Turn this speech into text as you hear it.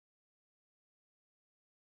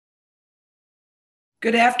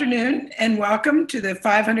Good afternoon and welcome to the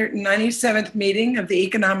 597th meeting of the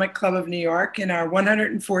Economic Club of New York in our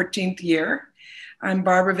 114th year. I'm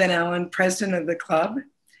Barbara Van Allen, president of the club.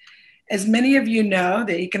 As many of you know,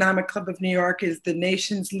 the Economic Club of New York is the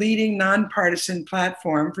nation's leading nonpartisan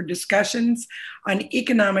platform for discussions on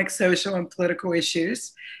economic, social, and political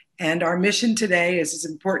issues. And our mission today is as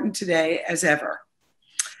important today as ever.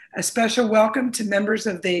 A special welcome to members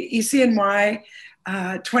of the ECNY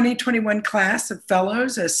 2021 class of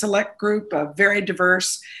fellows, a select group of very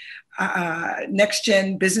diverse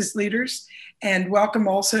next-gen business leaders, and welcome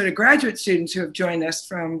also to graduate students who have joined us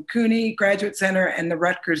from CUNY Graduate Center and the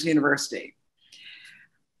Rutgers University.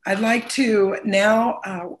 I'd like to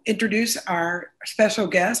now introduce our special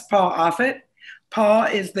guest, Paul Offit. Paul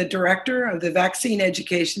is the director of the Vaccine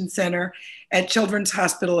Education Center at Children's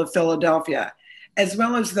Hospital of Philadelphia, as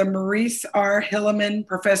well as the Maurice R. Hilleman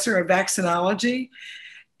Professor of Vaccinology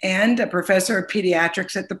and a Professor of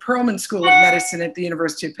Pediatrics at the Perelman School of Medicine at the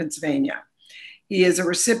University of Pennsylvania. He is a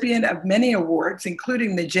recipient of many awards,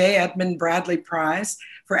 including the J. Edmund Bradley Prize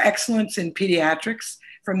for Excellence in Pediatrics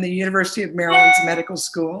from the University of Maryland's Medical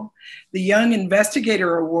School, the Young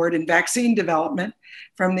Investigator Award in Vaccine Development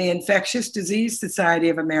from the Infectious Disease Society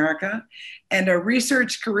of America, and a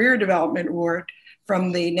Research Career Development Award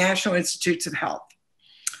from the National Institutes of Health.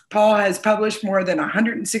 Paul has published more than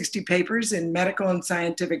 160 papers in medical and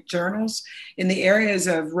scientific journals in the areas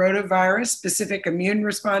of rotavirus, specific immune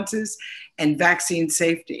responses, and vaccine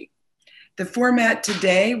safety. The format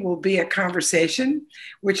today will be a conversation,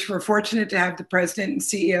 which we're fortunate to have the president and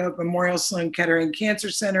CEO of Memorial Sloan Kettering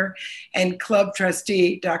Cancer Center and club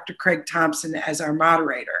trustee, Dr. Craig Thompson, as our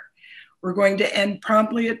moderator. We're going to end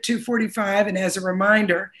promptly at 2:45, and as a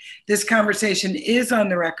reminder, this conversation is on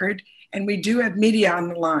the record, and we do have media on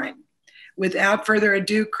the line. Without further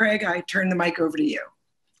ado, Craig, I turn the mic over to you.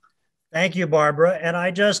 Thank you, Barbara. And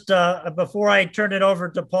I just, before I turn it over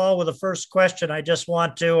to Paul with the first question, I just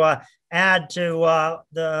want to add to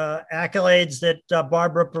the accolades that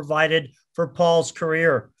Barbara provided for Paul's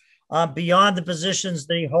career. Beyond the positions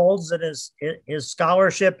that he holds and his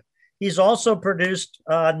scholarship, he's also produced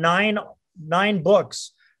nine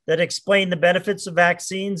books that explain the benefits of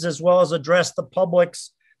vaccines, as well as address the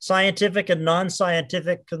public's scientific and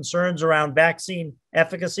non-scientific concerns around vaccine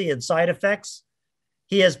efficacy and side effects.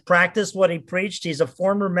 He has practiced what he preached. He's a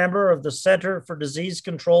former member of the Center for Disease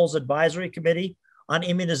Control's Advisory Committee on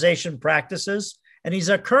Immunization Practices, and he's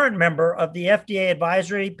a current member of the FDA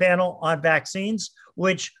Advisory Panel on Vaccines,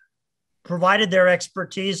 which provided their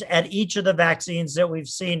expertise at each of the vaccines that we've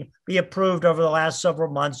seen be approved over the last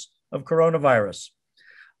several months of coronavirus.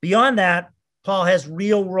 Beyond that, Paul has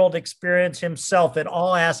real-world experience himself in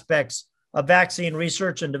all aspects of vaccine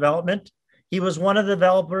research and development. He was one of the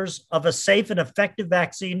developers of a safe and effective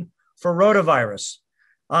vaccine for rotavirus.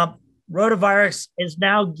 Rotavirus is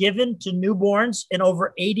now given to newborns in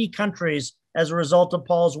over 80 countries as a result of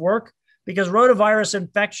Paul's work, because rotavirus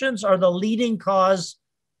infections are the leading cause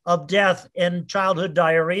of death in childhood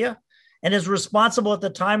diarrhea, and is responsible at the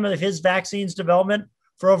time of his vaccine's development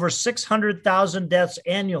for over 600,000 deaths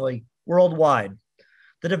annually worldwide.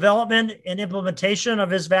 The development and implementation of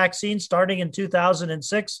his vaccine starting in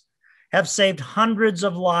 2006 have saved hundreds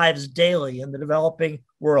of lives daily in the developing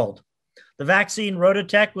world. The vaccine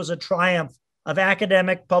Rototech was a triumph of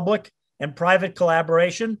academic, public, and private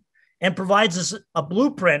collaboration, and provides us a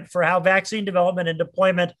blueprint for how vaccine development and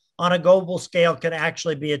deployment on a global scale can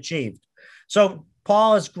actually be achieved. So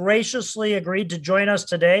Paul has graciously agreed to join us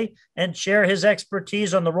today and share his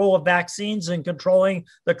expertise on the role of vaccines in controlling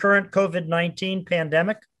the current COVID-19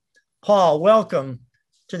 pandemic. Paul, welcome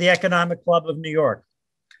to the Economic Club of New York.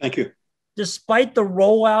 Thank you. Despite the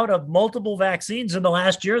rollout of multiple vaccines in the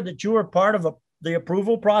last year that you were part of the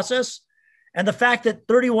approval process, and the fact that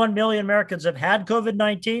 31 million Americans have had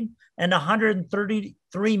COVID-19 and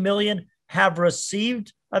 133 million have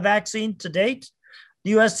received a vaccine to date,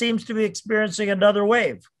 the U.S. seems to be experiencing another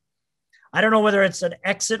wave. I don't know whether it's an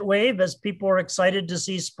exit wave as people are excited to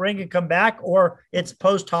see spring and come back, or it's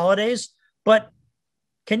post-holidays, but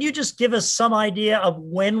can you just give us some idea of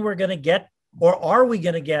when we're going to get, or are we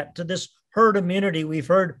going to get to this herd immunity we've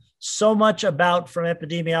heard so much about from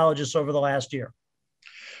epidemiologists over the last year?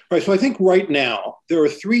 Right, so I think right now, there are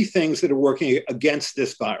three things that are working against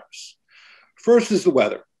this virus. First is the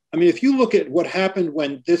weather. I mean, if you look at what happened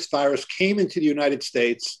when this virus came into the United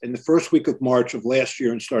States in the first week of March of last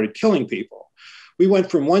year and started killing people, we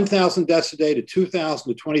went from 1,000 deaths a day to 2,000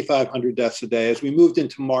 to 2,500 deaths a day as we moved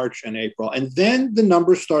into March and April. And then the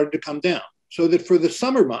numbers started to come down. So that for the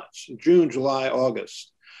summer months, June, July,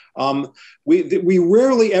 August, We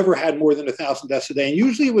rarely ever had more than 1,000 deaths a day, and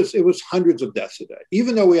usually it was hundreds of deaths a day,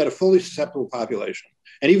 even though we had a fully susceptible population,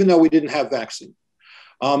 and even though we didn't have vaccine.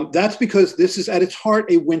 That's because this is at its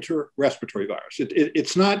heart a winter respiratory virus.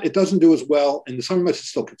 It doesn't do as well in the summer months. It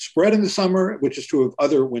still can spread in the summer, which is true of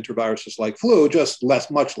other winter viruses like flu, just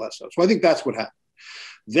much less so. So I think that's what happened.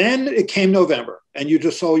 Then it came November, and you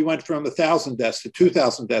just saw we went from 1,000 deaths to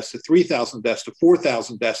 2,000 deaths to 3,000 deaths to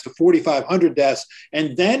 4,000 deaths to 4,500 deaths.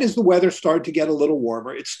 And then as the weather started to get a little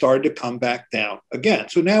warmer, it started to come back down again.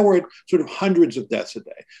 So now we're at sort of hundreds of deaths a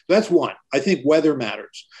day. So that's one. I think weather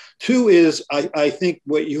matters. Two is, I think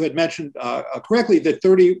what you had mentioned correctly,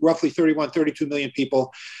 that roughly 31, 32 million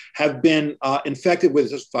people have been infected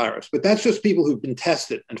with this virus. But that's just people who've been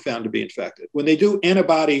tested and found to be infected. When they do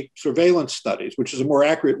antibody surveillance studies, which is a more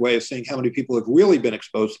accurate way of saying how many people have really been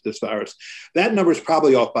exposed to this virus, that number is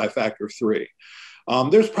probably off by a factor of 3.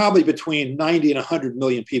 There's probably between 90 and 100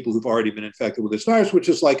 million people who've already been infected with this virus, which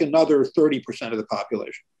is like another 30% of the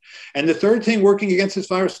population. And the third thing working against this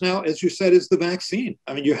virus now, as you said, is the vaccine.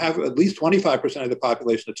 I mean, you have at least 25% of the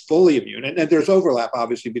population that's fully immune. And there's overlap,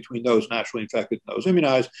 obviously, between those naturally infected and those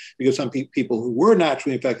immunized, because some people who were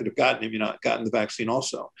naturally infected have gotten the vaccine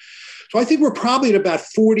also. So I think we're probably at about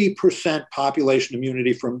 40% population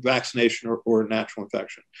immunity from vaccination or natural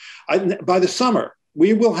infection. By the summer,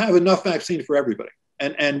 we will have enough vaccine for everybody.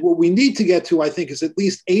 And what we need to get to, I think, is at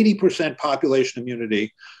least 80% population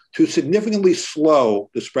immunity to significantly slow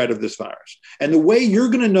the spread of this virus. And the way you're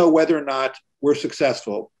going to know whether or not we're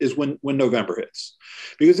successful is when November hits.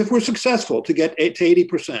 Because if we're successful to get to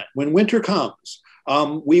 80%, when winter comes,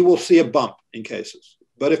 we will see a bump in cases.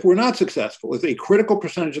 But if we're not successful, if a critical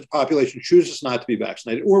percentage of the population chooses not to be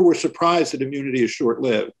vaccinated, or we're surprised that immunity is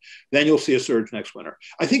short-lived, then you'll see a surge next winter.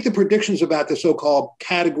 I think the predictions about the so-called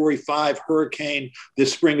Category 5 hurricane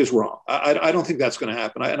this spring is wrong. I don't think that's going to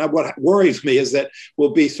happen. What worries me is that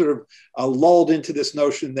we'll be sort of lulled into this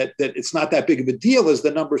notion that it's not that big of a deal as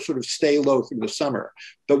the numbers sort of stay low through the summer.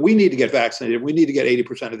 But we need to get vaccinated. We need to get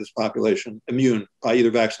 80% of this population immune by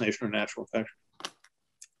either vaccination or natural infection.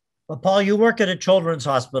 Well, Paul, you work at a children's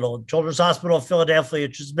hospital of Philadelphia,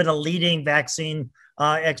 which has been a leading vaccine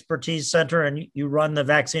expertise center, and you run the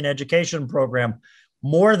vaccine education program.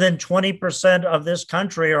 More than 20% of this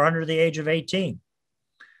country are under the age of 18.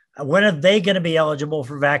 When are they going to be eligible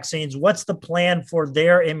for vaccines? What's the plan for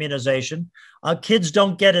their immunization? Kids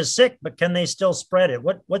don't get as sick, but can they still spread it?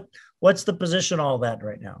 What's the position on all that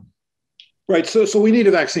right now? Right. So we need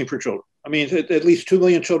a vaccine for children. I mean, at least 2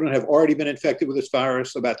 million children have already been infected with this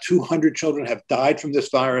virus. About 200 children have died from this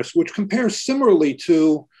virus, which compares similarly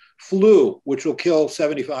to flu, which will kill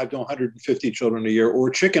 75 to 150 children a year,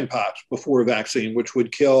 or chickenpox before a vaccine, which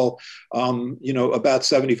would kill, about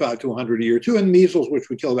 75 to 100 a year too, and measles, which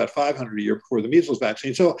would kill about 500 a year before the measles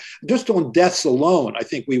vaccine. So just on deaths alone, I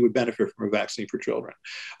think we would benefit from a vaccine for children.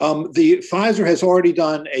 The Pfizer has already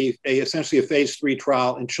done essentially a phase 3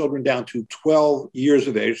 trial in children down to 12 years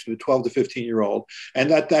of age, so the 12 to 15-year-old,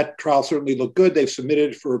 and that trial certainly looked good. They've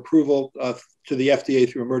submitted for approval to the FDA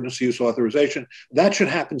through emergency use authorization. That should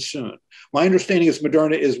happen soon. My understanding is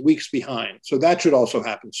Moderna is weeks behind, so that should also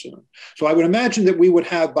happen soon. So I would imagine that we would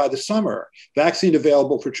have by the summer vaccine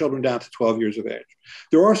available for children down to 12 years of age.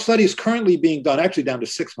 There are studies currently being done, actually down to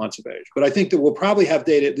 6 months of age, but I think that we'll probably have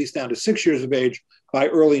data at least down to 6 years of age by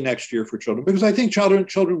early next year for children, because I think children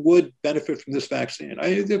would benefit from this vaccine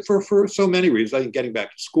for so many reasons. I think getting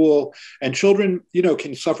back to school, and children,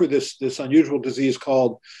 can suffer this unusual disease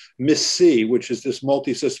called MIS-C, which is this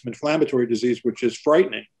multi-system inflammatory disease, which is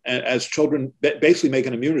frightening, as children basically make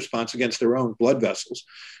an immune response against their own blood vessels.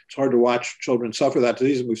 It's hard to watch children suffer that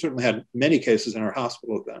disease, and we've certainly had many cases in our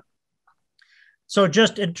hospital of that. So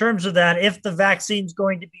just in terms of that, if the vaccine's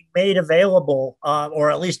going to be made available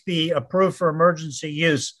or at least be approved for emergency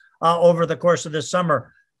use over the course of this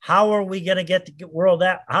summer, how are we going to get the word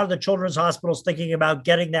out? How are the children's hospitals thinking about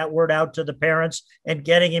getting that word out to the parents and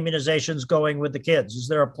getting immunizations going with the kids? Is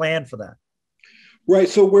there a plan for that? Right.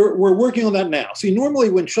 So we're working on that now. See, normally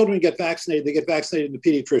when children get vaccinated, they get vaccinated in the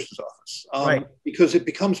pediatrician's office right, because it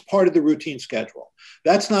becomes part of the routine schedule.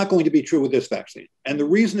 That's not going to be true with this vaccine. And the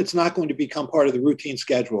reason it's not going to become part of the routine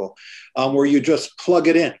schedule where you just plug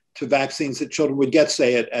it in to vaccines that children would get,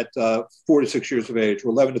 say, at 4 to 6 years of age or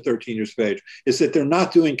 11 to 13 years of age, is that they're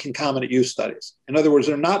not doing concomitant use studies. In other words,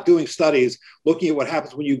 they're not doing studies looking at what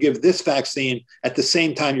happens when you give this vaccine at the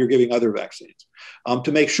same time you're giving other vaccines.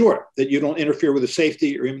 To make sure that you don't interfere with the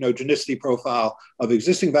safety or immunogenicity profile of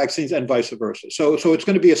existing vaccines and vice versa. So it's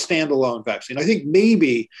going to be a standalone vaccine. I think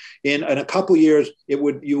maybe in a couple of years,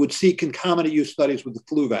 you would see concomitant use studies with the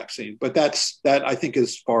flu vaccine, but that I think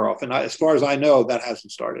is far off. And as far as I know, that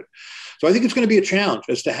hasn't started. started. So I think it's going to be a challenge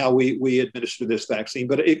as to how we administer this vaccine.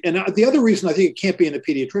 But the other reason I think it can't be in the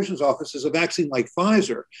pediatrician's office is a vaccine like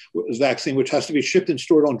Pfizer vaccine, which has to be shipped and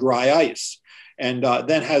stored on dry ice, and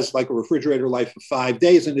then has like a refrigerator life of 5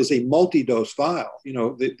 days and is a multi-dose vial.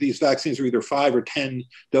 These vaccines are either 5 or 10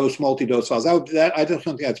 dose multi-dose vials. I don't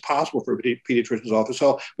think that's possible for a pediatrician's office.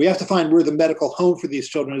 So we have to find where the medical home for these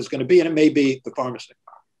children is going to be, and it may be the pharmacy.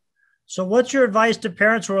 So what's your advice to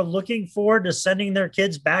parents who are looking forward to sending their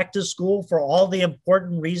kids back to school for all the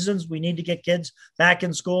important reasons we need to get kids back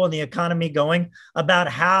in school and the economy going, about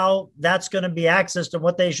how that's going to be accessed and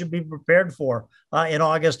what they should be prepared for in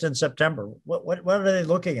August and September? What are they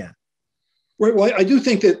looking at? Well, I do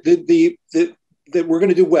think that that we're going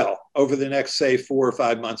to do well over the next, say, 4 or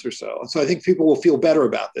 5 months or so. So I think people will feel better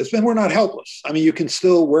about this. And we're not helpless. I mean, you can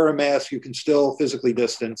still wear a mask. You can still physically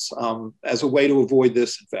distance as a way to avoid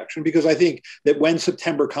this infection, because I think that when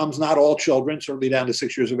September comes, not all children, certainly down to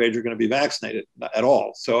 6 years of age, are going to be vaccinated at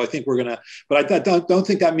all. So I think we're going to, but I don't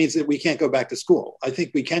think that means that we can't go back to school. I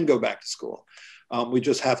think we can go back to school. We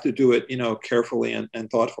just have to do it, carefully and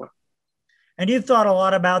thoughtfully. And you've thought a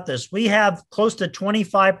lot about this. We have close to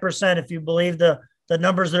 25%, if you believe the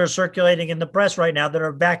numbers that are circulating in the press right now, that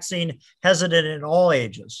are vaccine hesitant in all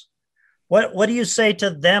ages. What do you say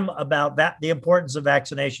to them about that, the importance of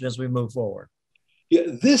vaccination as we move forward? Yeah,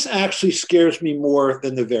 this actually scares me more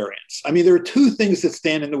than the variants. I mean, there are two things that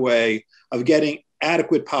stand in the way of getting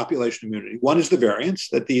adequate population immunity. One is the variants,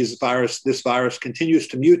 that this virus continues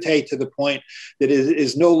to mutate to the point that it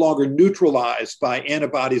is no longer neutralized by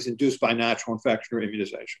antibodies induced by natural infection or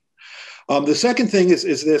immunization. The second thing is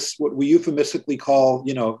this, what we euphemistically call,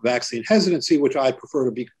 vaccine hesitancy, which I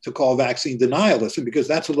prefer to call vaccine denialism, because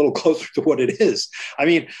that's a little closer to what it is. I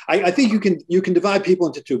mean, I think you can divide people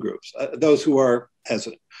into two groups, those who are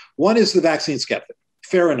hesitant. One is the vaccine skeptic.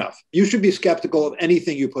 Fair enough. You should be skeptical of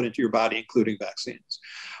anything you put into your body, including vaccines.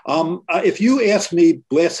 If you asked me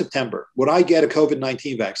last September, would I get a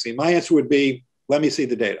COVID-19 vaccine? My answer would be, let me see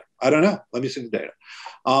the data. I don't know. Let me see the data.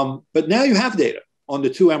 But now you have data on the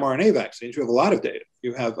 2 mRNA vaccines. You have a lot of data.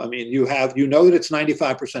 You know that it's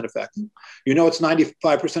 95% effective. You know it's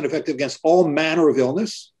 95% effective against all manner of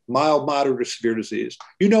illness, mild, moderate, or severe disease.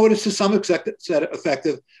 You know it is to some extent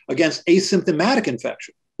effective against asymptomatic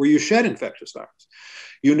infection, where you shed infectious virus.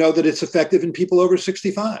 You know that it's effective in people over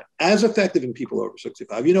 65, as effective in people over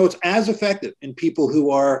 65. You know it's as effective in people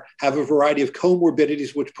who have a variety of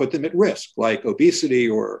comorbidities which put them at risk, like obesity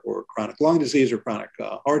or chronic lung disease or chronic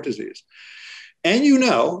heart disease. And you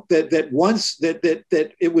know that once that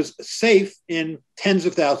it was safe in tens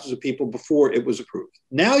of thousands of people before it was approved.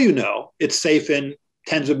 Now you know it's safe in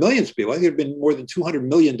tens of millions of people. I think there have been more than 200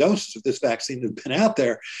 million doses of this vaccine that have been out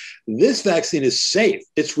there. This vaccine is safe.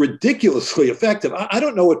 It's ridiculously effective. I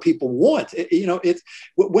don't know what people want. When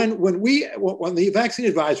the Vaccine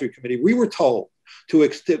Advisory Committee, we were told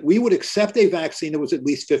that we would accept a vaccine that was at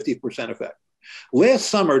least 50% effective. Last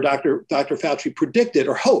summer, Dr. Fauci predicted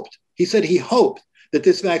or hoped. He said he hoped that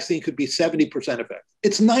this vaccine could be 70% effective.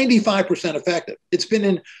 It's 95% effective. It's been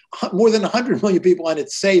in more than 100 million people, and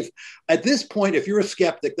it's safe. At this point, if you're a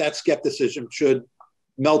skeptic, that skepticism should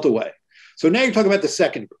melt away. So now you're talking about the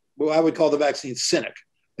second group, who I would call the vaccine cynic.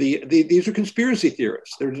 These are conspiracy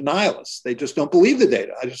theorists. They're denialists. They just don't believe the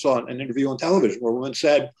data. I just saw an interview on television where a woman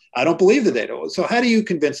said, I don't believe the data. So how do you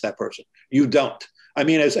convince that person? You don't. I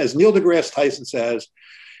mean, as Neil deGrasse Tyson says,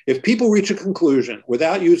 if people reach a conclusion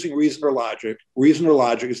without using reason or logic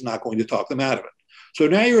is not going to talk them out of it. So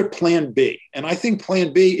now you're at plan B. And I think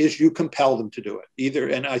plan B is you compel them to do it either.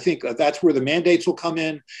 And I think that's where the mandates will come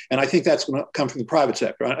in. And I think that's going to come from the private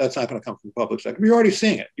sector. That's not going to come from the public sector. You're already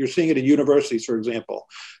seeing it. You're seeing it in universities, for example,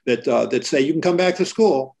 that say you can come back to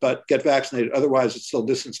school, but get vaccinated. Otherwise, it's still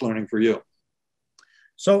distance learning for you.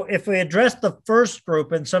 So if we address the first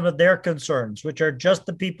group and some of their concerns, which are just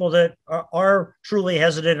the people that are truly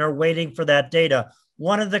hesitant or waiting for that data,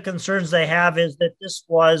 one of the concerns they have is that this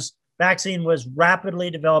vaccine was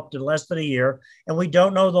rapidly developed in less than a year, and we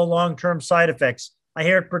don't know the long-term side effects. I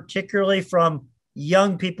hear it particularly from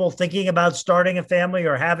young people thinking about starting a family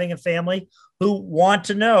or having a family who want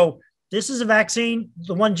to know, this is a vaccine,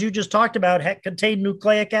 the ones you just talked about contain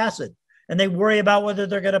nucleic acid. And they worry about whether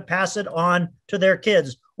they're going to pass it on to their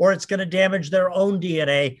kids, or it's going to damage their own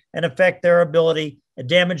DNA and affect their ability and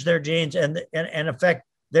damage their genes and affect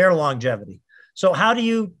their longevity. So how do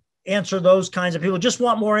you answer those kinds of people? Just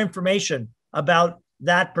want more information about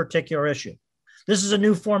that particular issue. This is a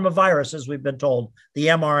new form of virus, as we've been told, the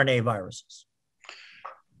mRNA viruses.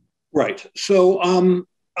 Right. So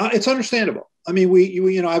It's understandable. I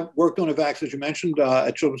mean, I worked on a vaccine, as you mentioned,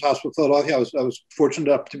 at Children's Hospital Philadelphia. I was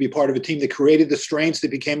fortunate enough to be part of a team that created the strains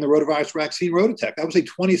that became the rotavirus vaccine Rototec. That was a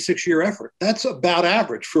 26-year effort. That's about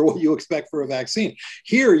average for what you expect for a vaccine.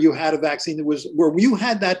 Here, you had a vaccine that was where you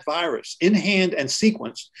had that virus in hand and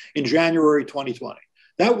sequenced in January 2020.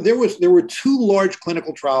 There were 2 large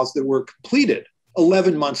clinical trials that were completed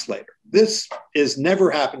 11 months later. This has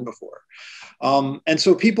never happened before. And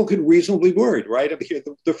so people could reasonably be worried, right?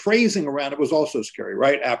 The phrasing around it was also scary,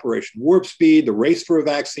 right? Apparition Warp Speed, the race for a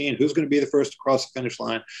vaccine, who's going to be the first to cross the finish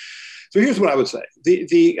line. So here's what I would say.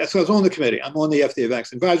 So I was on the committee. I'm on the FDA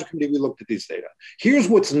Vaccine Advisory Committee. We looked at these data. Here's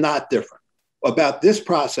what's not different about this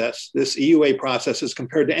process, this EUA process, as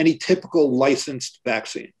compared to any typical licensed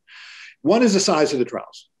vaccine. One is the size of the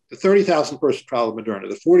trials. The 30,000 person trial of Moderna,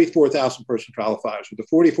 the 44,000 person trial of Pfizer, the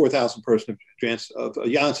 44,000 person of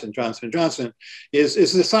Johnson & Johnson is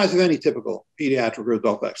the size of any typical pediatric or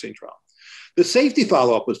adult vaccine trial. The safety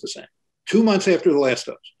follow-up was the same, 2 months after the last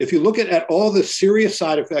dose. If you look at all the serious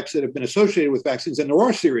side effects that have been associated with vaccines, and there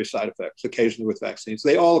are serious side effects occasionally with vaccines,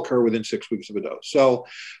 they all occur within 6 weeks of a dose. So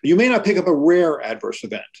you may not pick up a rare adverse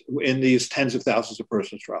event in these tens of thousands of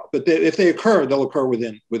persons trial, but if they occur, they'll occur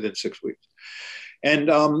within 6 weeks.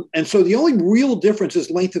 And so the only real difference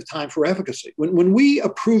is length of time for efficacy. When we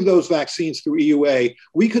approved those vaccines through EUA,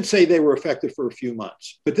 we could say they were effective for a few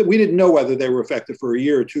months, but we didn't know whether they were effective for a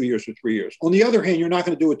year or 2 years or 3 years. On the other hand, you're not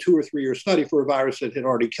going to do a 2 or 3 year study for a virus that had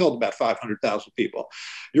already killed about 500,000 people.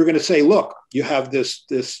 You're going to say, look, you have this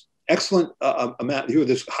excellent amount, you have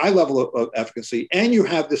this high level of efficacy, and you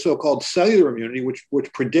have the so-called cellular immunity,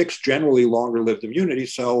 which predicts generally longer-lived immunity.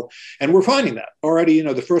 So, and we're finding that already.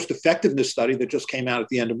 The first effectiveness study that just came out at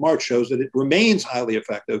the end of March shows that it remains highly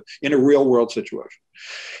effective in a real-world situation.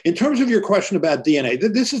 In terms of your question about DNA,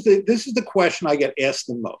 this is the question I get asked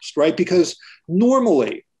the most, right? Because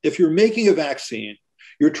normally, if you're making a vaccine,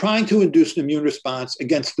 you're trying to induce an immune response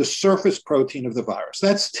against the surface protein of the virus.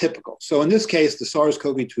 That's typical. So in this case, the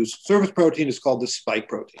SARS-CoV-2 surface protein is called the spike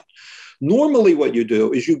protein. Normally what you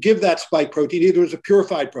do is you give that spike protein either as a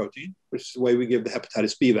purified protein, which is the way we give the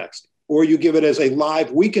hepatitis B vaccine, or you give it as a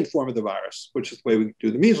live weakened form of the virus, which is the way we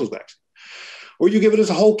do the measles vaccine, or you give it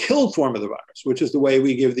as a whole killed form of the virus, which is the way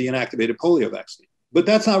we give the inactivated polio vaccine. But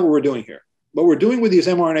that's not what we're doing here. What we're doing with these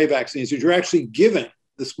mRNA vaccines is you're actually giving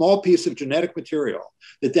the small piece of genetic material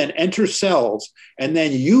that then enters cells, and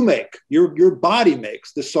then your body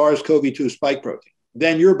makes the SARS-CoV-2 spike protein.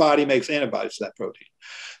 Then your body makes antibodies to that protein.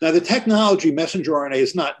 Now, the technology messenger RNA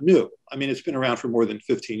is not new. I mean, it's been around for more than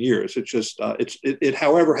 15 years. It's just, it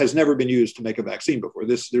however, has never been used to make a vaccine before.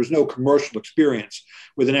 There's no commercial experience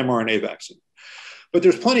with an mRNA vaccine. But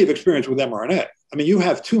there's plenty of experience with mRNA. I mean, you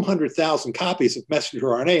have 200,000 copies of messenger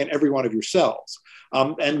RNA in every one of your cells.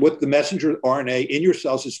 And what the messenger RNA in your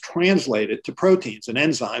cells is translated to proteins and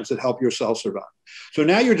enzymes that help your cells survive. So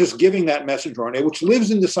now you're just giving that messenger RNA, which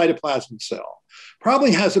lives in the cytoplasmic cell,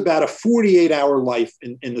 probably has about a 48-hour life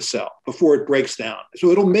in the cell before it breaks down.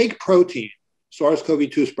 So it'll make protein,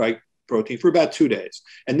 SARS-CoV-2 spike protein, for about 2 days.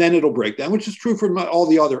 And then it'll break down, which is true for all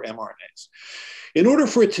the other mRNAs. In order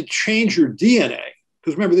for it to change your DNA,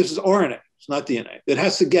 because remember, this is RNA, it's not DNA, it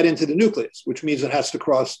has to get into the nucleus, which means it has to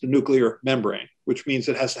cross the nuclear membrane, which means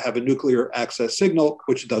it has to have a nuclear access signal,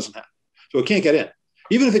 which it doesn't have. So it can't get in.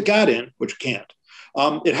 Even if it got in, which it can't,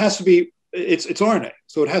 it has to be, it's RNA.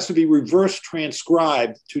 So it has to be reverse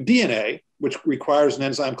transcribed to DNA, which requires an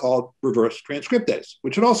enzyme called reverse transcriptase,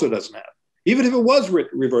 which it also doesn't have. Even if it was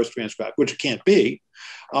reverse transcribed, which it can't be,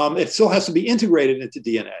 it still has to be integrated into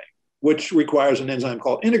DNA, which requires an enzyme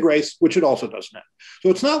called integrase, which it also doesn't have. So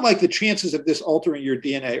it's not like the chances of this altering your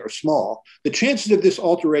DNA are small. The chances of this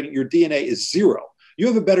altering your DNA is zero. You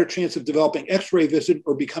have a better chance of developing X-ray vision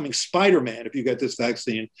or becoming Spider-Man if you get this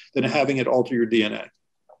vaccine than having it alter your DNA.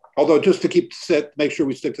 Although just to make sure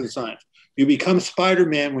we stick to the science, you become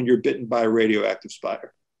Spider-Man when you're bitten by a radioactive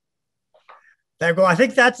spider. I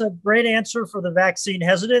think that's a great answer for the vaccine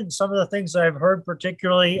hesitant. And some of the things I've heard,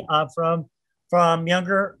 particularly from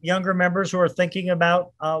younger members who are thinking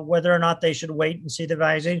about whether or not they should wait and see the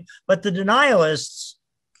vaccine. But the denialists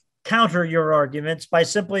counter your arguments by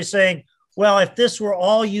simply saying, well, if this were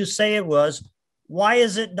all you say it was, why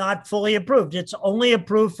is it not fully approved? It's only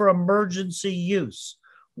approved for emergency use.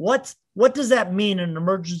 What does that mean, an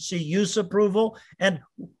emergency use approval? And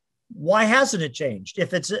why hasn't it changed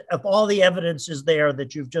if all the evidence is there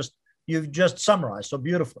that you've just summarized so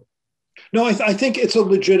beautifully? No, I think it's a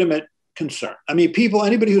legitimate concern. I mean,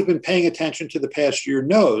 anybody who's been paying attention to the past year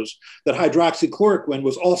knows that hydroxychloroquine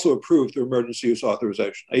was also approved through emergency use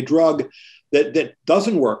authorization, a drug that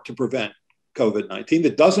doesn't work to prevent COVID-19,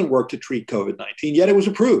 that doesn't work to treat COVID-19, yet it was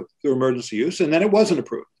approved through emergency use, and then it wasn't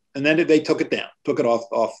approved. And then they took it down, took it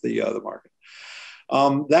off the market.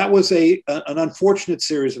 That was an unfortunate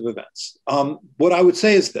series of events. What I would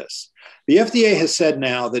say is this. The FDA has said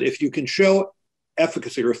now that if you can show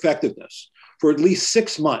efficacy or effectiveness for at least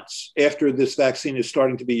 6 months after this vaccine is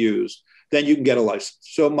starting to be used, then you can get a license.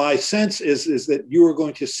 So my sense is that you are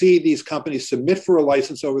going to see these companies submit for a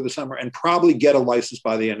license over the summer and probably get a license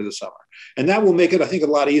by the end of the summer. And that will make it, I think, a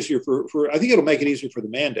lot easier I think it'll make it easier for the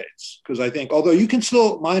mandates. Because I think, although you can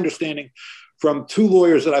still, my understanding from 2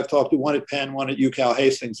 lawyers that I've talked to, one at Penn, one at UCal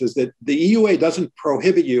Hastings, is that the EUA doesn't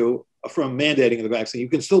prohibit you from mandating the vaccine. You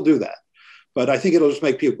can still do that. But I think it'll just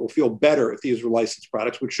make people feel better if these are licensed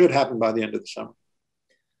products, which should happen by the end of the summer.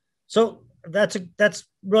 So that's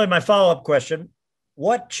really my follow-up question.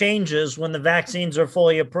 What changes when the vaccines are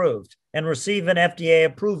fully approved and receive an FDA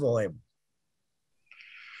approval label?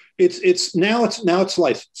 It's now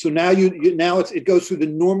licensed. So now it goes through the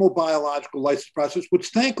normal biological license process, which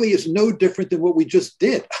thankfully is no different than what we just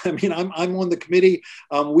did. I mean, I'm on the committee.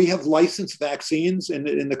 We have licensed vaccines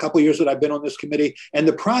in the couple of years that I've been on this committee, and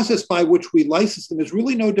the process by which we license them is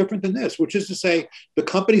really no different than this, which is to say the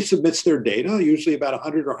company submits their data, usually about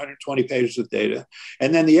 100 or 120 pages of data,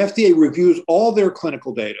 and then the FDA reviews all their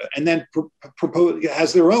clinical data and then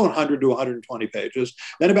has their own 100 to 120 pages.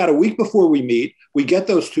 Then about a week before we meet, we get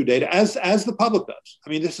those 2 data as the public does. I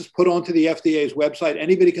mean, this is put onto the FDA's website.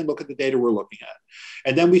 Anybody can look at the data we're looking at.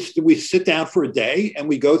 And then we sit down for a day and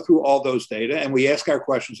we go through all those data and we ask our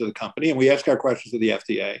questions of the company and we ask our questions of the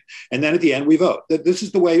FDA. And then at the end, we vote. This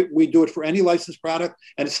is the way we do it for any licensed product,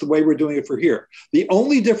 and it's the way we're doing it for here. The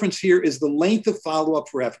only difference here is the length of follow-up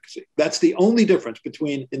for efficacy. That's the only difference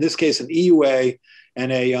between, in this case, an EUA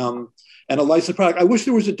and a licensed product. I wish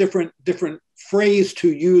there was a different phrase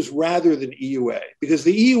to use rather than EUA, because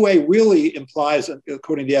the EUA really implies,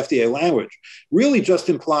 according to the FDA language, really just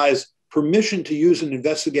implies permission to use an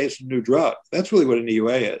investigational new drug. That's really what an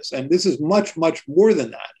EUA is. And this is much, much more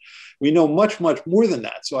than that. We know much, much more than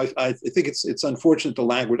that. So I think it's unfortunate, the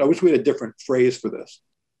language. I wish we had a different phrase for this.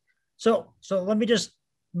 So let me just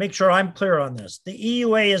make sure I'm clear on this. The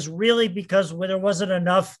EUA is really because there wasn't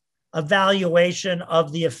enough evaluation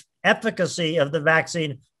of the efficacy of the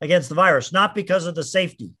vaccine against the virus, not because of the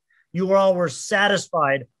safety. You all were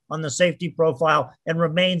satisfied on the safety profile and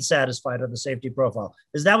remain satisfied on the safety profile.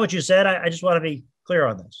 Is that what you said? I just want to be clear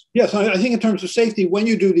on this. Yes, I think in terms of safety, when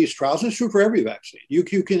you do these trials, it's true for every vaccine. You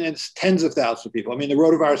can, it's tens of thousands of people. I mean, the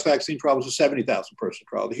rotavirus vaccine trial was a 70,000 person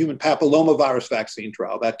trial. The human papillomavirus vaccine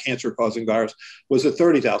trial, that cancer-causing virus, was a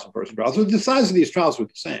 30,000 person trial. So the size of these trials were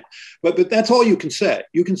the same. But that's all you can say.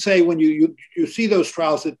 You can say when you see those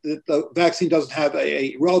trials that the vaccine doesn't have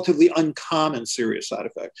a relatively uncommon serious side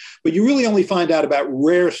effect. But you really only find out about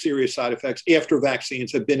rare serious side effects after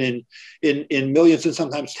vaccines have been in millions and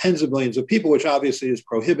sometimes tens of millions of people, which obviously is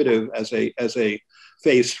prohibitive as a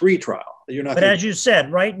phase 3 trial. But as you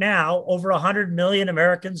said, right now, over 100 million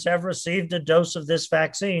Americans have received a dose of this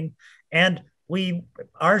vaccine, and we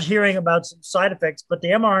are hearing about some side effects, but the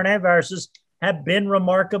mRNA viruses have been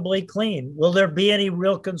remarkably clean. Will there be any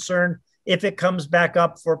real concern if it comes back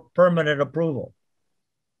up for permanent approval?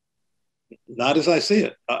 Not as I see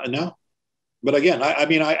it, no. But again,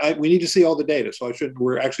 we need to see all the data. So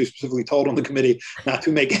we're actually specifically told on the committee not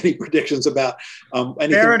to make any predictions about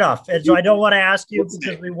anything. Fair enough. And so I don't want to ask you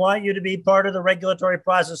because we want you to be part of the regulatory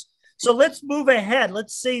process. So let's move ahead.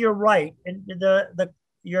 Let's say you're right. And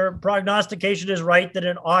your prognostication is right that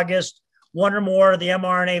in August, one or more of the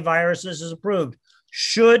mRNA viruses is approved.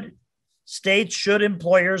 Should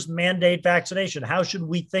employers mandate vaccination? How should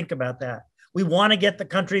we think about that? We want to get the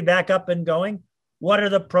country back up and going. What are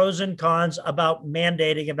the pros and cons about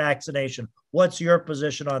mandating a vaccination? What's your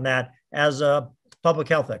position on that as a public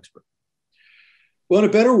health expert? Well, in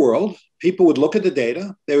a better world, people would look at the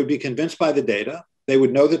data. They would be convinced by the data. They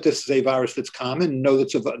would know that this is a virus that's common, and know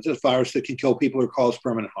that it's a virus that can kill people or cause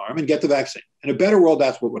permanent harm, and get the vaccine. In a better world,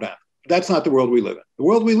 that's what would happen. But that's not the world we live in. The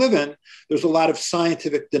world we live in, there's a lot of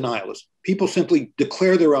scientific denialism. People simply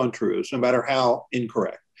declare their own truths, no matter how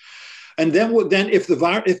incorrect. And then if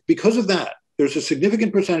because of that, there's a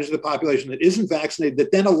significant percentage of the population that isn't vaccinated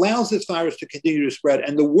that then allows this virus to continue to spread.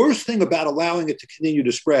 And the worst thing about allowing it to continue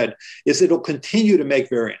to spread is it'll continue to make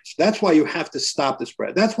variants. That's why you have to stop the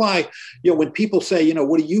spread. That's why, when people say,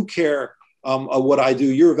 what do you care what I do,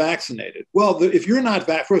 you're vaccinated. Well, if you're not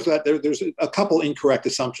vaccinated, first there's a couple incorrect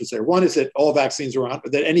assumptions there. One is that all vaccines are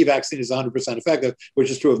that any vaccine is 100% effective, which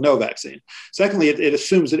is true of no vaccine. Secondly, it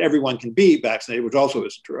assumes that everyone can be vaccinated, which also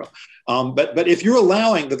isn't true. But if you're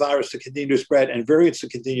allowing the virus to continue to spread and variants to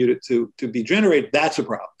continue to be generated, that's a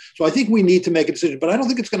problem. So I think we need to make a decision, but I don't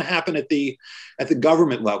think it's going to happen at the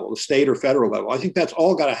government level, the state or federal level. I think that's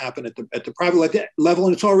all got to happen at the private level,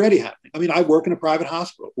 and it's already happening. I mean, I work in a private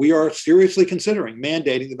hospital. We are seriously considering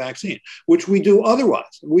mandating the vaccine, which we do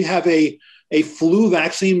otherwise. We have a flu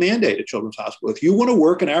vaccine mandate at Children's Hospital. If you want to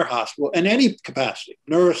work in our hospital in any capacity,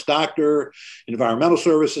 nurse, doctor, environmental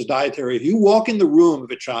services, dietary, if you walk in the room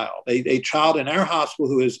of a child in our hospital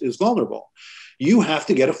who is vulnerable, you have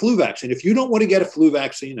to get a flu vaccine. If you don't want to get a flu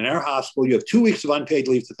vaccine in our hospital, you have 2 weeks of unpaid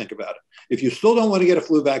leave to think about it. If you still don't want to get a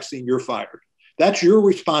flu vaccine, you're fired. That's your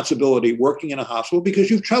responsibility working in a hospital because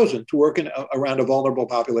you've chosen to work around a vulnerable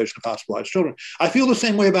population of hospitalized children. I feel the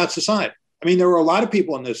same way about society. I mean, there are a lot of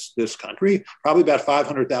people in this country, probably about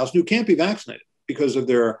 500,000, who can't be vaccinated because of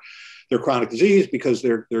their chronic disease, because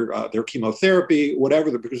their chemotherapy,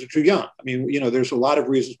 whatever, because they're too young. I mean, there's a lot of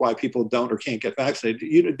reasons why people don't or can't get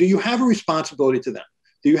vaccinated. Do you have a responsibility to them?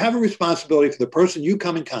 Do you have a responsibility for the person you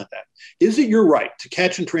come in contact? Is it your right to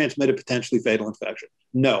catch and transmit a potentially fatal infection?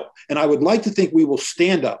 No. And I would like to think we will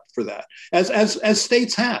stand up for that, as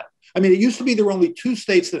states have. I mean, it used to be there were only 2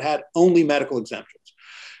 states that had only medical exemptions,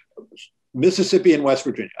 Mississippi and West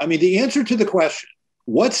Virginia. I mean, the answer to the question,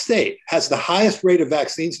 what state has the highest rate of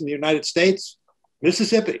vaccines in the United States?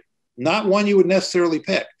 Mississippi. Not one you would necessarily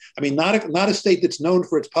pick. I mean, not a state that's known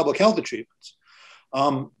for its public health achievements.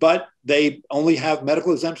 But they only have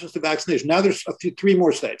medical exemptions to vaccination. Now there's 3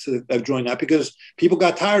 more states that have joined that because people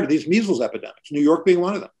got tired of these measles epidemics, New York being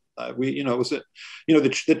one of them.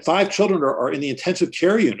 That 5 children are in the intensive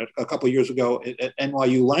care unit a couple of years ago at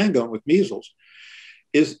NYU Langone with measles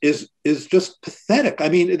is just pathetic. I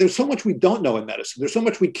mean, there's so much we don't know in medicine. There's so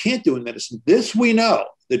much we can't do in medicine. This we know.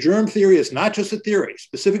 The germ theory is not just a theory.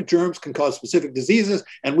 Specific germs can cause specific diseases,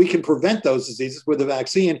 and we can prevent those diseases with a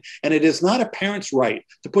vaccine. And it is not a parent's right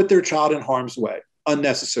to put their child in harm's way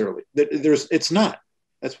unnecessarily. It's not.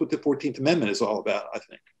 That's what the 14th Amendment is all about, I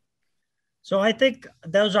think. So I think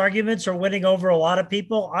those arguments are winning over a lot of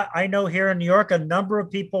people. I know here in New York, a number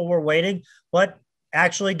of people were waiting, but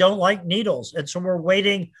actually don't like needles. And so we're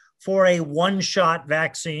waiting for a one-shot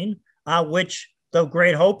vaccine, which the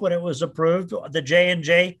great hope when it was approved, the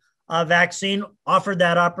J&J vaccine offered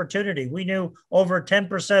that opportunity. We knew over 10%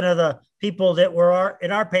 of the people that were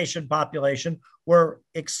in our patient population were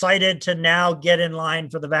excited to now get in line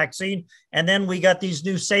for the vaccine. And then we got these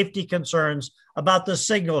new safety concerns about the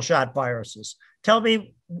single shot viruses. Tell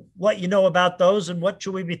me what you know about those and what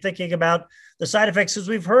should we be thinking about the side effects, as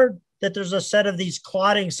we've heard that there's a set of these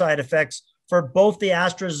clotting side effects for both the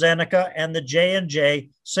AstraZeneca and the J&J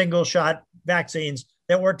single shot vaccines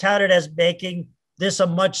that were touted as making this a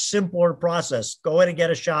much simpler process. Go in and get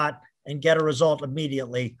a shot and get a result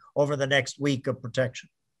immediately over the next week of protection.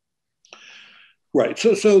 Right.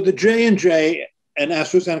 So the J&J and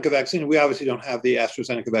AstraZeneca vaccine, we obviously don't have the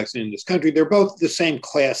AstraZeneca vaccine in this country. They're both the same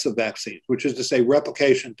class of vaccines, which is to say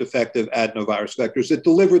replication defective adenovirus vectors that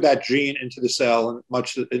deliver that gene into the cell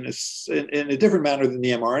in a different manner than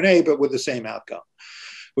the mRNA, but with the same outcome,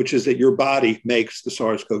 which is that your body makes the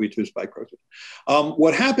SARS-CoV-2 spike protein.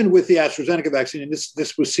 What happened with the AstraZeneca vaccine, and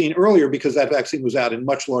this was seen earlier because that vaccine was out in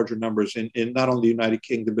much larger numbers in not only the United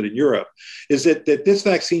Kingdom, but in Europe, is that this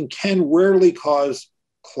vaccine can rarely cause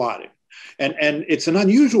clotting. And it's an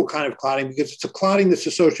unusual kind of clotting because it's a clotting that's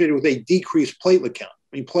associated with a decreased platelet count.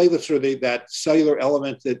 I mean, platelets are that cellular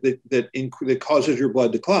element that causes your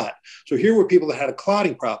blood to clot. So here were people that had a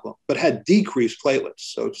clotting problem, but had decreased platelets.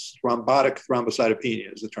 So it's thrombotic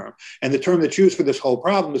thrombocytopenia is the term. And the term that's used for this whole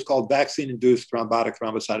problem is called vaccine-induced thrombotic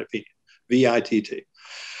thrombocytopenia, VITT.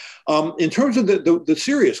 In terms of the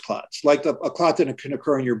serious clots, like a clot that can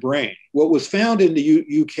occur in your brain, what was found in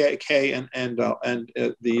the UK and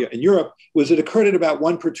in Europe was it occurred at about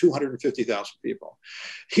 1 per 250,000 people.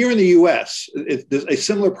 Here in the US, a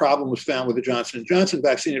similar problem was found with the Johnson & Johnson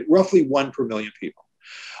vaccine at roughly 1 per million people.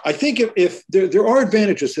 I think if there are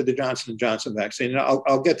advantages to the Johnson & Johnson vaccine, and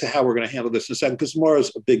I'll get to how we're going to handle this in a second because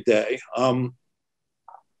tomorrow's a big day.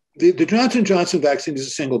 The Johnson & Johnson vaccine is a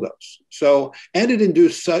single dose. And it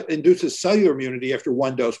induces cellular immunity after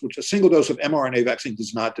 1 dose, which a single dose of mRNA vaccine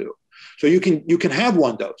does not do. So you can have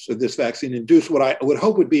 1 dose of this vaccine, induce what I would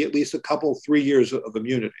hope would be at least 3 years of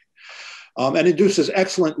immunity. And induces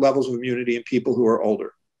excellent levels of immunity in people who are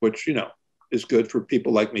older, which, is good for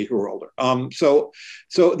people like me who are older. So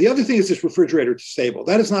the other thing is this refrigerator stable.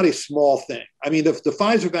 That is not a small thing. I mean, the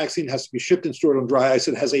Pfizer vaccine has to be shipped and stored on dry ice.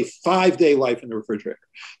 It has a 5-day life in the refrigerator.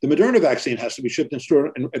 The Moderna vaccine has to be shipped and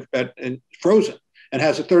stored and frozen and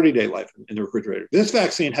has a 30-day life in the refrigerator. This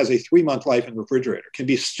vaccine has a 3-month life in the refrigerator, can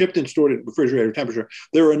be shipped and stored at refrigerator temperature.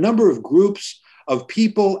 There are a number of groups of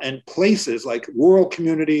people and places like rural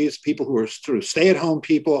communities, people who are sort of stay-at-home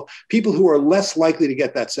people who are less likely to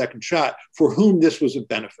get that second shot, for whom this was a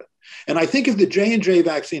benefit. And I think if the J&J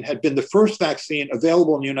vaccine had been the first vaccine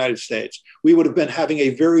available in the United States, we would have been having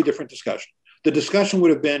a very different discussion. The discussion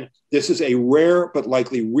would have been, this is a rare but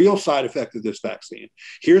likely real side effect of this vaccine.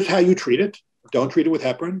 Here's how you treat it. Don't treat it with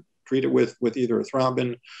heparin. Treat it with either a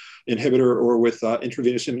thrombin inhibitor or with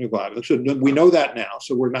intravenous immunoglobulin. So we know that now,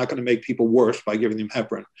 so we're not going to make people worse by giving them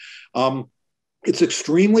heparin. It's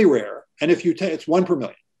extremely rare, and if you take, it's 1 per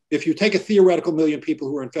million. If you take a theoretical million people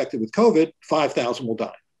who are infected with COVID, 5,000 will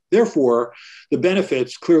die. Therefore, the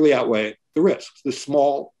benefits clearly outweigh the risks, the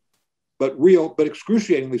small but real, but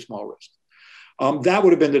excruciatingly small risks. That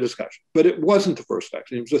would have been the discussion, but it wasn't the first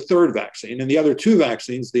vaccine. It was the third vaccine, and the other 2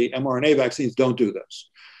 vaccines, the mRNA vaccines, don't do this.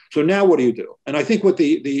 So now what do you do? And I think what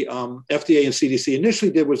the FDA and CDC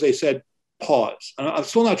initially did was they said, pause. And I'm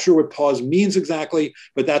still not sure what pause means exactly,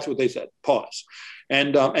 but that's what they said, pause.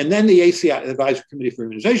 And then the ACI, Advisory Committee for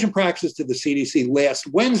Immunization Practices, to the CDC last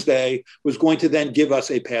Wednesday was going to then give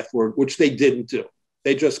us a path forward, which they didn't do.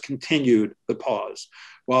 They just continued the pause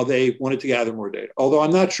while they wanted to gather more data. Although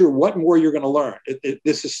I'm not sure what more you're going to learn.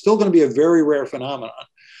 This is still going to be a very rare phenomenon.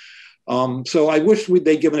 So I wish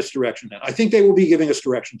they'd given us direction then. I think they will be giving us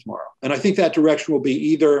direction tomorrow. And I think that direction will be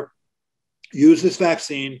either use this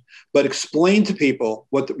vaccine, but explain to people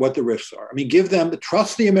what the risks are. I mean,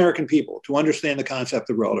 trust the American people to understand the concept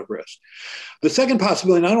of relative risk. The second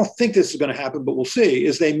possibility, and I don't think this is going to happen, but we'll see,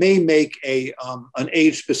 is they may make an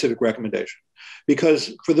age-specific recommendation.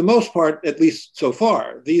 Because for the most part, at least so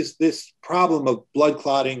far, this problem of blood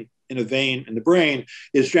clotting in a vein in the brain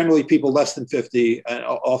is generally people less than 50, and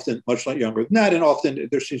often much younger than that, and often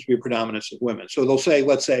there seems to be a predominance of women. So they'll say,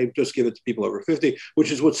 let's say, just give it to people over 50,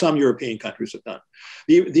 which is what some European countries have done.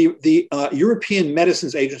 The European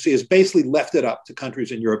Medicines Agency has basically left it up to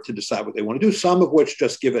countries in Europe to decide what they want to do, some of which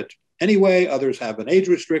just give it anyway, others have an age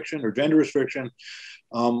restriction or gender restriction.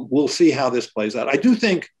 We'll see how this plays out. I do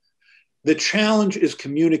think the challenge is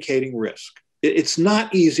communicating risk. It's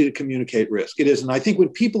not easy to communicate risk. It isn't. I think when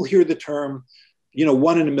people hear the term,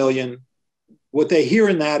 1 in a million, what they hear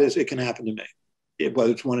in that is it can happen to me.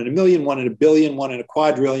 Whether it's 1 in a million, 1 in a billion, 1 in a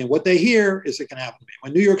quadrillion, what they hear is it can happen to me.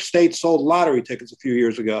 When New York State sold lottery tickets a few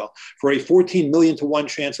years ago for a 14 million to 1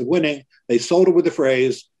 chance of winning, they sold it with the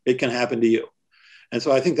phrase, it can happen to you. And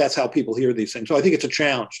so I think that's how people hear these things. So I think it's a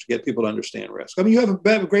challenge to get people to understand risk. I mean, you have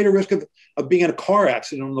a greater risk of being in a car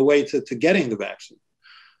accident on the way to getting the vaccine.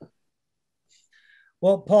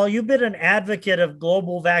 Well, Paul, you've been an advocate of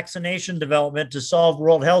global vaccination development to solve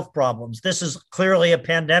world health problems. This is clearly a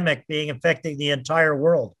pandemic affecting the entire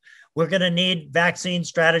world. We're going to need vaccine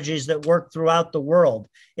strategies that work throughout the world.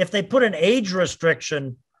 If they put an age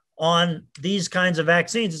restriction on these kinds of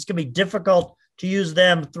vaccines, it's going to be difficult to use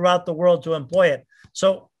them throughout the world to employ it.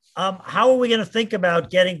 So how are we going to think about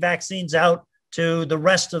getting vaccines out to the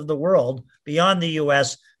rest of the world beyond the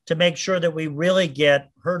US to make sure that we really get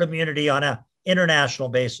herd immunity on an international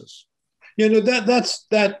basis?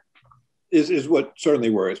 That is what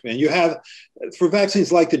certainly worries me. And you have, for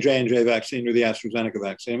vaccines like the J&J vaccine or the AstraZeneca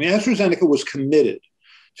vaccine, I mean, AstraZeneca was committed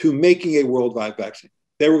to making a worldwide vaccine.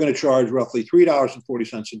 They were going to charge roughly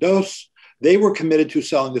 $3.40 a dose. They were committed to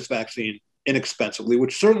selling this vaccine inexpensively,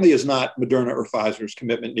 which certainly is not Moderna or Pfizer's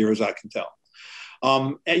commitment, near as I can tell.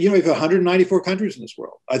 You have 194 countries in this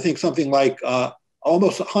world. I think something like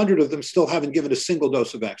almost 100 of them still haven't given a single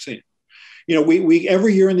dose of vaccine. We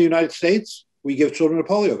every year in the United States, we give children a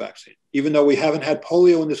polio vaccine, even though we haven't had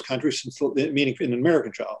polio in this country since, meaning in an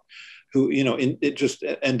American child, who, it just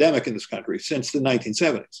endemic in this country since the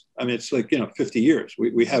 1970s. I mean, it's like, 50 years.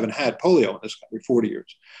 We haven't had polio in this country, 40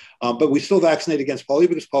 years. But we still vaccinate against polio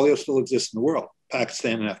because polio still exists in the world,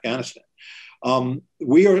 Pakistan and Afghanistan.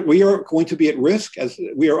 We are going to be at risk, as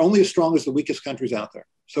we are only as strong as the weakest countries out there.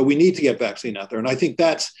 So we need to get vaccine out there. And I think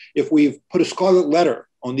that's, if we've put a scarlet letter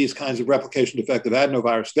on these kinds of replication defective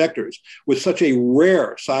adenovirus vectors with such a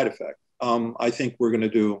rare side effect, I think we're going to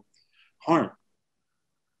do harm.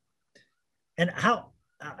 And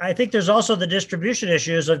I think there's also the distribution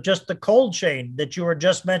issues of just the cold chain that you were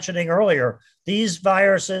just mentioning earlier. These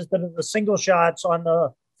viruses that are the single shots on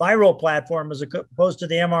the viral platform as opposed to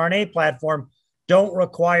the mRNA platform don't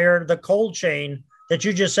require the cold chain that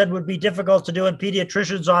you just said would be difficult to do in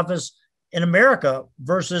pediatrician's office in America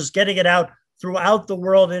versus getting it out throughout the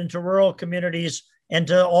world into rural communities and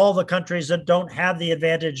to all the countries that don't have the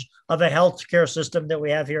advantage of a healthcare system that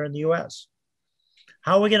we have here in the US?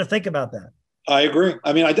 How are we going to think about that? I agree.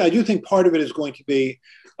 I mean, I do think part of it is going to be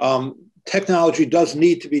technology does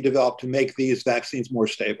need to be developed to make these vaccines more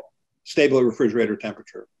stable at refrigerator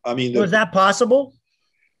temperature. I mean, is that possible?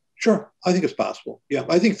 Sure, I think it's possible. Yeah,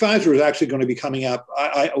 I think Pfizer is actually going to be coming out,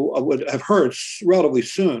 I would have heard, relatively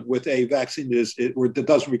soon with a vaccine that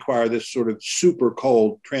doesn't require this sort of super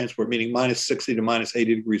cold transport, meaning minus 60 to minus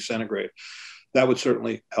 80 degrees centigrade. That would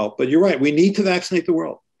certainly help. But you're right, we need to vaccinate the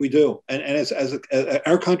world. We do. And as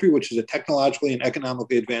our country, which is a technologically and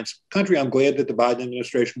economically advanced country, I'm glad that the Biden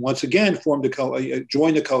administration once again joined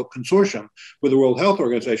the consortium with the World Health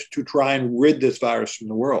Organization to try and rid this virus from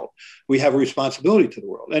the world. We have a responsibility to the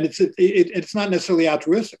world. And it's not necessarily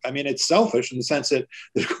altruistic. I mean, it's selfish in the sense that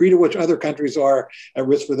the degree to which other countries are at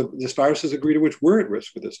risk for this virus is the degree to which we're at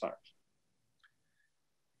risk for this virus.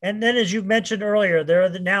 And then, as you mentioned earlier, there are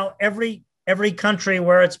now every country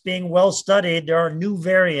where it's being well studied, there are new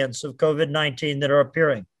variants of COVID-19 that are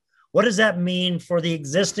appearing. What does that mean for the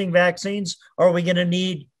existing vaccines? Are we going to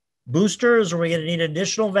need boosters? Are we going to need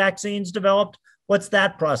additional vaccines developed? What's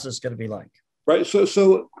that process going to be like? Right.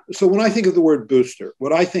 So when I think of the word booster,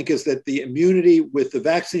 what I think is that the immunity with the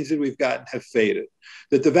vaccines that we've gotten have faded,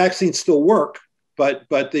 that the vaccines still work, but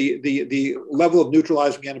the level of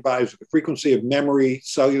neutralizing antibodies, the frequency of memory,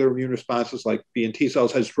 cellular immune responses like B and T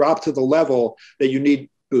cells has dropped to the level that you need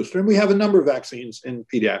booster. And we have a number of vaccines in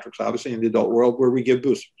pediatrics, obviously in the adult world, where we give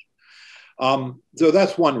boosters. So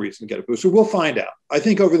that's one reason to get a booster. We'll find out. I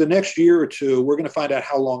think over the next year or two, we're going to find out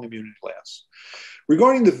how long immunity lasts.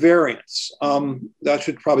 Regarding the variants, I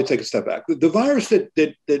should probably take a step back. The virus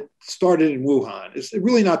that started in Wuhan is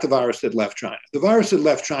really not the virus that left China. The virus that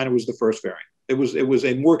left China was the first variant. It was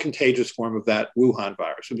a more contagious form of that Wuhan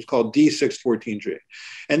virus. It was called D614G.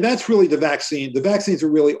 And that's really the vaccine. The vaccines are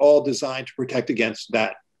really all designed to protect against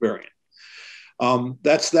that variant.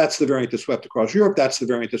 That's the variant that swept across Europe. That's the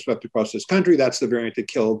variant that swept across this country. That's the variant that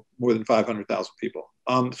killed more than 500,000 people.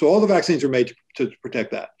 So all the vaccines are made to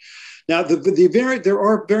protect that. Now, there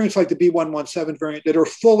are variants like the B.1.1.7 variant that are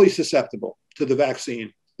fully susceptible to the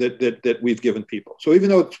vaccine that we've given people. So even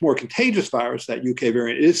though it's more contagious virus, that UK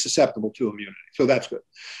variant is susceptible to immunity. So that's good.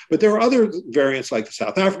 But there are other variants like the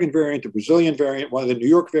South African variant, the Brazilian variant, one of the New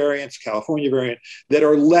York variants, California variant, that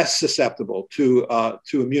are less susceptible to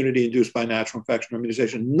immunity induced by natural infection or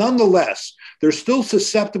immunization. Nonetheless, they're still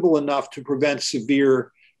susceptible enough to prevent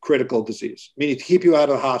severe critical disease, meaning to keep you out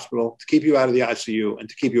of the hospital, to keep you out of the ICU, and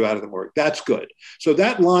to keep you out of the morgue. That's good. So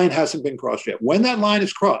that line hasn't been crossed yet. When that line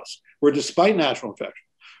is crossed, where despite natural infection,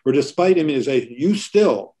 or despite immunization, you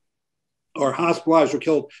still are hospitalized or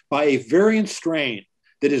killed by a variant strain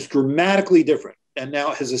that is dramatically different and now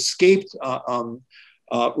has escaped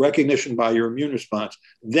recognition by your immune response,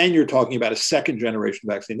 then you're talking about a second generation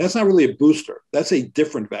vaccine. That's not really a booster. That's a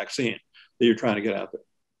different vaccine that you're trying to get out there.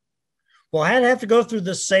 Well, I'd have to go through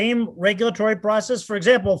the same regulatory process. For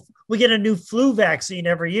example, we get a new flu vaccine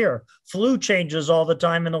every year. Flu changes all the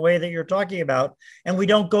time in the way that you're talking about, and we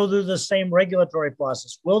don't go through the same regulatory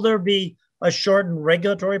process. Will there be a shortened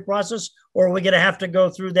regulatory process, or are we going to have to go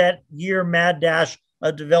through that year mad dash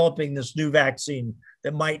of developing this new vaccine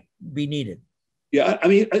that might be needed? Yeah, I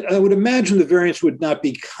mean, I would imagine the variants would not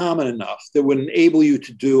be common enough that would enable you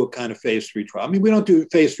to do a kind of phase 3 trial. I mean, we don't do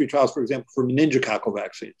phase 3 trials, for example, for meningococcal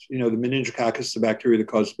vaccines. You know, the meningococcus is the bacteria that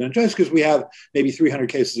causes meningitis because we have maybe 300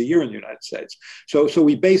 cases a year in the United States. So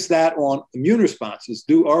we base that on immune responses.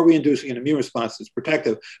 Are we inducing an immune response that's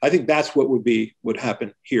protective? I think that's what would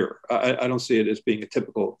happen here. I don't see it as being a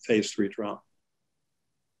typical phase 3 trial.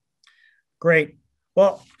 Great.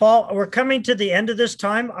 Well, Paul, we're coming to the end of this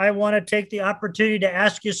time. I want to take the opportunity to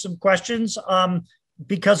ask you some questions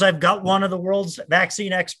because I've got one of the world's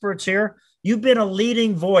vaccine experts here. You've been a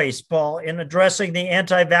leading voice, Paul, in addressing the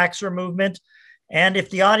anti-vaxxer movement. And if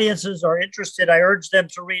the audiences are interested, I urge them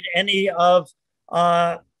to read any of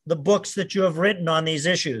the books that you have written on these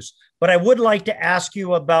issues. But I would like to ask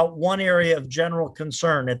you about one area of general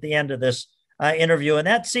concern at the end of this interview. And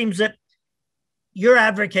that seems that you're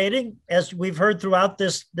advocating, as we've heard throughout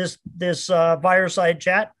this fireside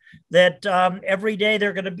chat, that every year there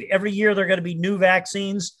are going to be new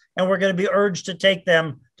vaccines, and we're going to be urged to take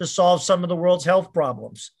them to solve some of the world's health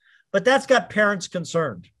problems. But that's got parents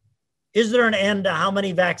concerned. Is there an end to how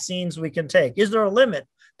many vaccines we can take? Is there a limit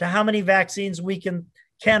to how many vaccines we can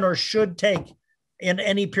or should take in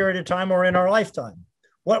any period of time or in our lifetime?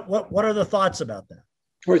 What are the thoughts about that?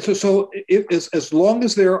 Right. So as long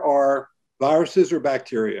as there are viruses or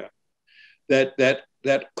bacteria that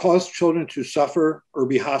that cause children to suffer or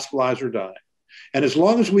be hospitalized or die. And as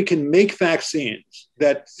long as we can make vaccines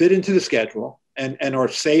that fit into the schedule and are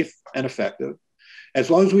safe and effective, as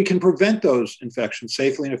long as we can prevent those infections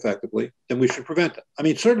safely and effectively, then we should prevent them. I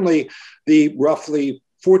mean, certainly the roughly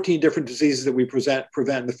 14 different diseases that we prevent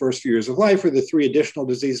in the first few years of life, or the 3 additional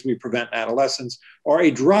diseases we prevent in adolescence, are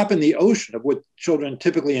a drop in the ocean of what children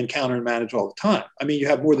typically encounter and manage all the time. I mean, you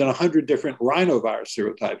have more than 100 different rhinovirus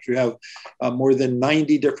serotypes. You have more than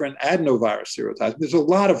 90 different adenovirus serotypes. There's a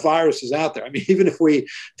lot of viruses out there. I mean, even if we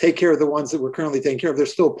take care of the ones that we're currently taking care of,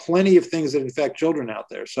 there's still plenty of things that infect children out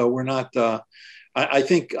there. So we're not, I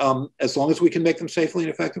think as long as we can make them safely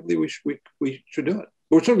and effectively, we should do it.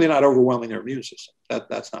 We're certainly not overwhelming their immune system.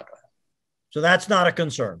 That's not going to happen. So that's not a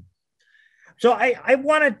concern. So I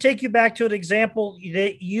want to take you back to an example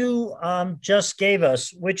that you just gave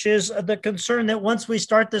us, which is the concern that once we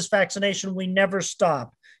start this vaccination, we never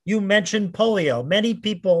stop. You mentioned polio. Many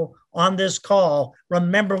people on this call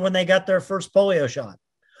remember when they got their first polio shot.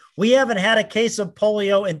 We haven't had a case of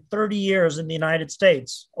polio in 30 years in the United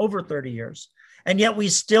States, over 30 years. And yet we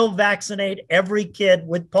still vaccinate every kid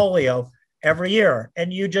with polio every year.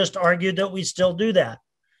 And you just argued that we still do that.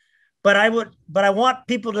 But I want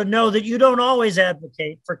people to know that you don't always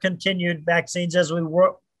advocate for continued vaccines as we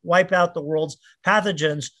wipe out the world's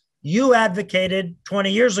pathogens. You advocated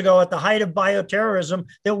 20 years ago at the height of bioterrorism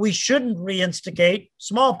that we shouldn't reinstigate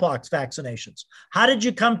smallpox vaccinations. How did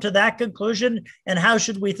you come to that conclusion, and how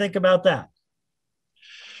should we think about that?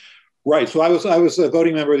 Right. So I was a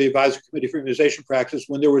voting member of the Advisory Committee for Immunization Practice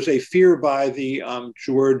when there was a fear by the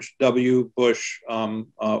George W. Bush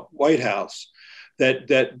White House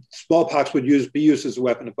that smallpox would be used as a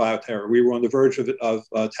weapon of bioterror. We were on the verge of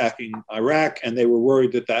attacking Iraq, and they were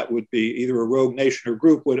worried that would be either a rogue nation or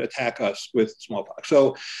group would attack us with smallpox.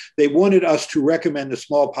 So they wanted us to recommend the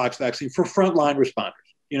smallpox vaccine for frontline responders.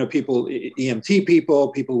 You know, people, EMT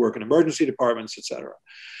people who work in emergency departments, et cetera.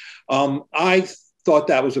 I thought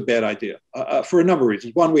that was a bad idea for a number of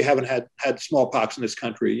reasons. One, we haven't had smallpox in this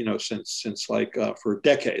country, you know, since for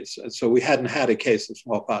decades. And so we hadn't had a case of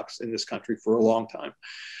smallpox in this country for a long time.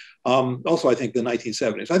 Also, I think the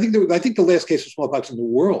 1970s. I think the last case of smallpox in the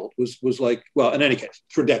world was like, well, in any case,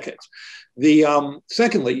 for decades.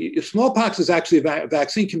 Secondly, smallpox is actually a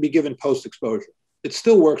vaccine can be given post-exposure. It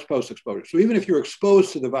still works post-exposure. So even if you're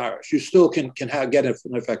exposed to the virus, you still can get an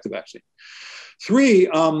effective vaccine. 3,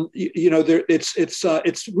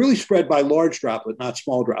 it's really spread by large droplet, not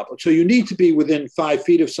small droplet. So you need to be within 5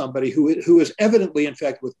 feet of somebody who is evidently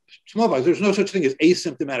infected with smallpox. There's no such thing as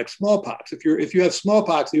asymptomatic smallpox. If you have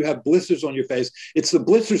smallpox, you have blisters on your face. It's the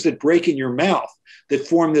blisters that break in your mouth that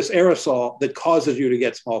form this aerosol that causes you to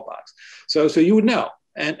get smallpox. So you would know.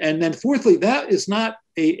 And then fourthly, that is not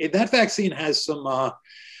that vaccine has some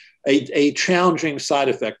a challenging side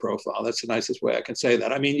effect profile. That's the nicest way I can say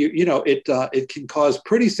that. I mean, it can cause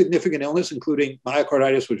pretty significant illness, including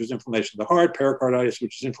myocarditis, which is inflammation of the heart, pericarditis,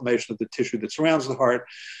 which is inflammation of the tissue that surrounds the heart.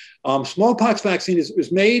 Smallpox vaccine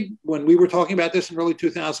was made when we were talking about this in early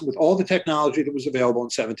 2000 with all the technology that was available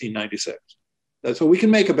in 1796. So we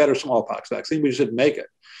can make a better smallpox vaccine. We just didn't make it.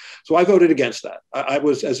 So I voted against that. I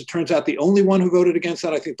was, as it turns out, the only one who voted against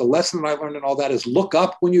that. I think the lesson that I learned in all that is look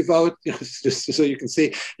up when you vote, just so you can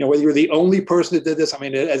see, whether you're the only person that did this. I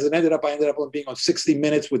mean, as it ended up, I ended up being on 60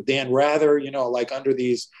 Minutes with Dan Rather, like under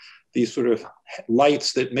these sort of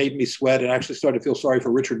lights that made me sweat, and I actually started to feel sorry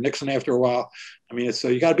for Richard Nixon after a while. I mean, so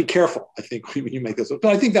you got to be careful, I think, when you make this. But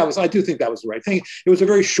I do think that was the right thing. It was a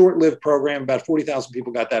very short-lived program. About 40,000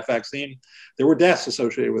 people got that vaccine. There were deaths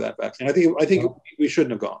associated with that vaccine. I think we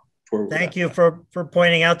shouldn't have gone. Thank you for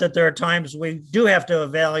pointing out that there are times we do have to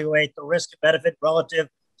evaluate the risk and benefit relative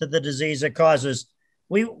to the disease it causes.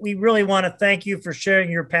 We really want to thank you for sharing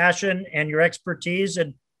your passion and your expertise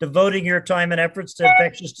and devoting your time and efforts to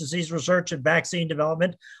infectious disease research and vaccine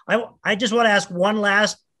development. I just want to ask one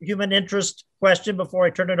last human interest question before I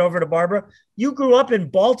turn it over to Barbara. You grew up in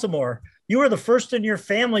Baltimore. You were the first in your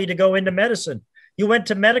family to go into medicine. You went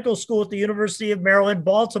to medical school at the University of Maryland,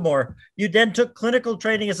 Baltimore. You then took clinical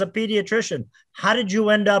training as a pediatrician. How did you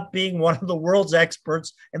end up being one of the world's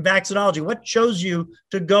experts in vaccinology? What chose you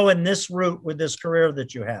to go in this route with this career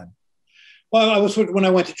that you had? Well, when I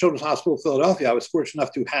went to Children's Hospital of Philadelphia, I was fortunate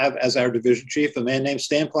enough to have as our division chief a man named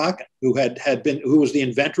Stan Plotkin, who was the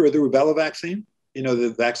inventor of the rubella vaccine.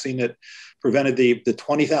 The vaccine that prevented the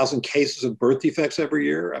 20,000 cases of birth defects every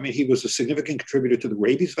year. I mean, he was a significant contributor to the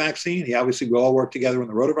rabies vaccine. We all worked together on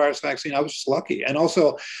the rotavirus vaccine. I was just lucky. And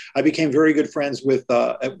also, I became very good friends with,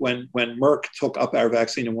 when Merck took up our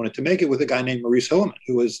vaccine and wanted to make it, with a guy named Maurice Hilleman,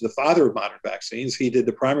 who was the father of modern vaccines. He did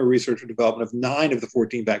the primary research and development of 9 of the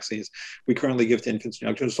 14 vaccines we currently give to infants and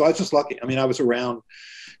young children. So I was just lucky. I mean, I was around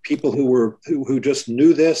people who just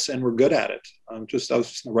knew this and were good at it. I was just in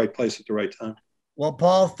the right place at the right time. Well,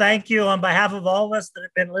 Paul, thank you on behalf of all of us that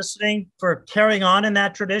have been listening for carrying on in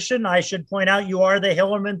that tradition. I should point out you are the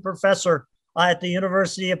Hillerman Professor at the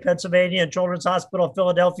University of Pennsylvania and Children's Hospital of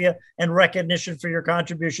Philadelphia, and recognition for your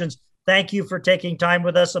contributions. Thank you for taking time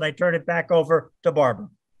with us, and I turn it back over to Barbara.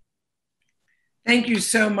 Thank you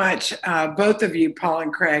so much, both of you, Paul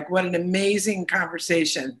and Craig. What an amazing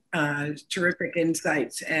conversation, terrific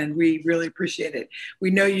insights, and we really appreciate it. We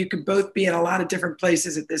know you could both be in a lot of different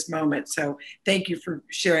places at this moment, so thank you for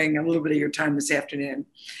sharing a little bit of your time this afternoon.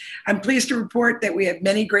 I'm pleased to report that we have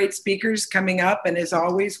many great speakers coming up, and as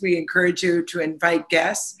always, we encourage you to invite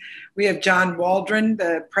guests. We have John Waldron,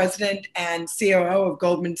 the president and COO of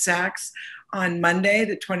Goldman Sachs, on Monday,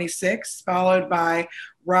 the 26th, followed by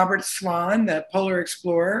Robert Sloan, the polar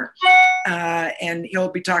explorer, and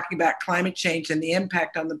he'll be talking about climate change and the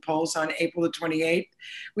impact on the poles on April the 28th.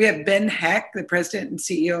 We have Ben Heck, the president and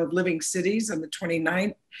CEO of Living Cities, on the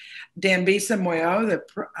 29th. Dambisa Moyo,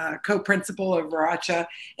 the co-principal of Varacha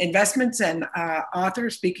Investments and author,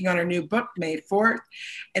 speaking on her new book, May 4th.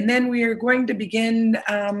 And then we are going to begin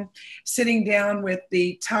sitting down with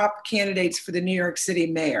the top candidates for the New York City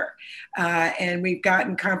mayor. And we've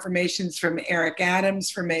gotten confirmations from Eric Adams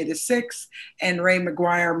for May the 6th and Ray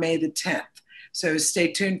McGuire May the 10th. So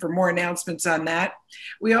stay tuned for more announcements on that.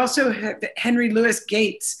 We also have Henry Louis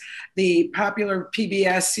Gates, the popular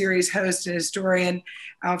PBS series host and historian,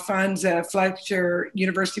 Alphonse Fletcher,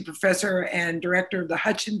 university professor and director of the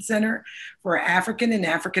Hutchins Center for African and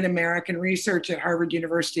African American Research at Harvard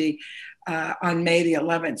University on May the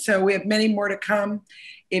 11th. So we have many more to come.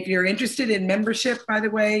 If you're interested in membership, by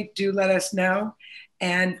the way, do let us know.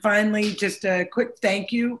 And finally, just a quick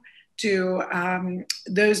thank you to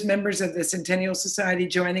those members of the Centennial Society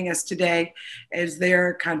joining us today, as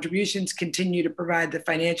their contributions continue to provide the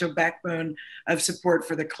financial backbone of support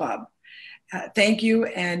for the club. Thank you,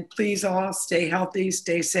 and please all stay healthy,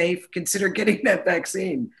 stay safe, consider getting that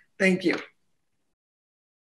vaccine. Thank you.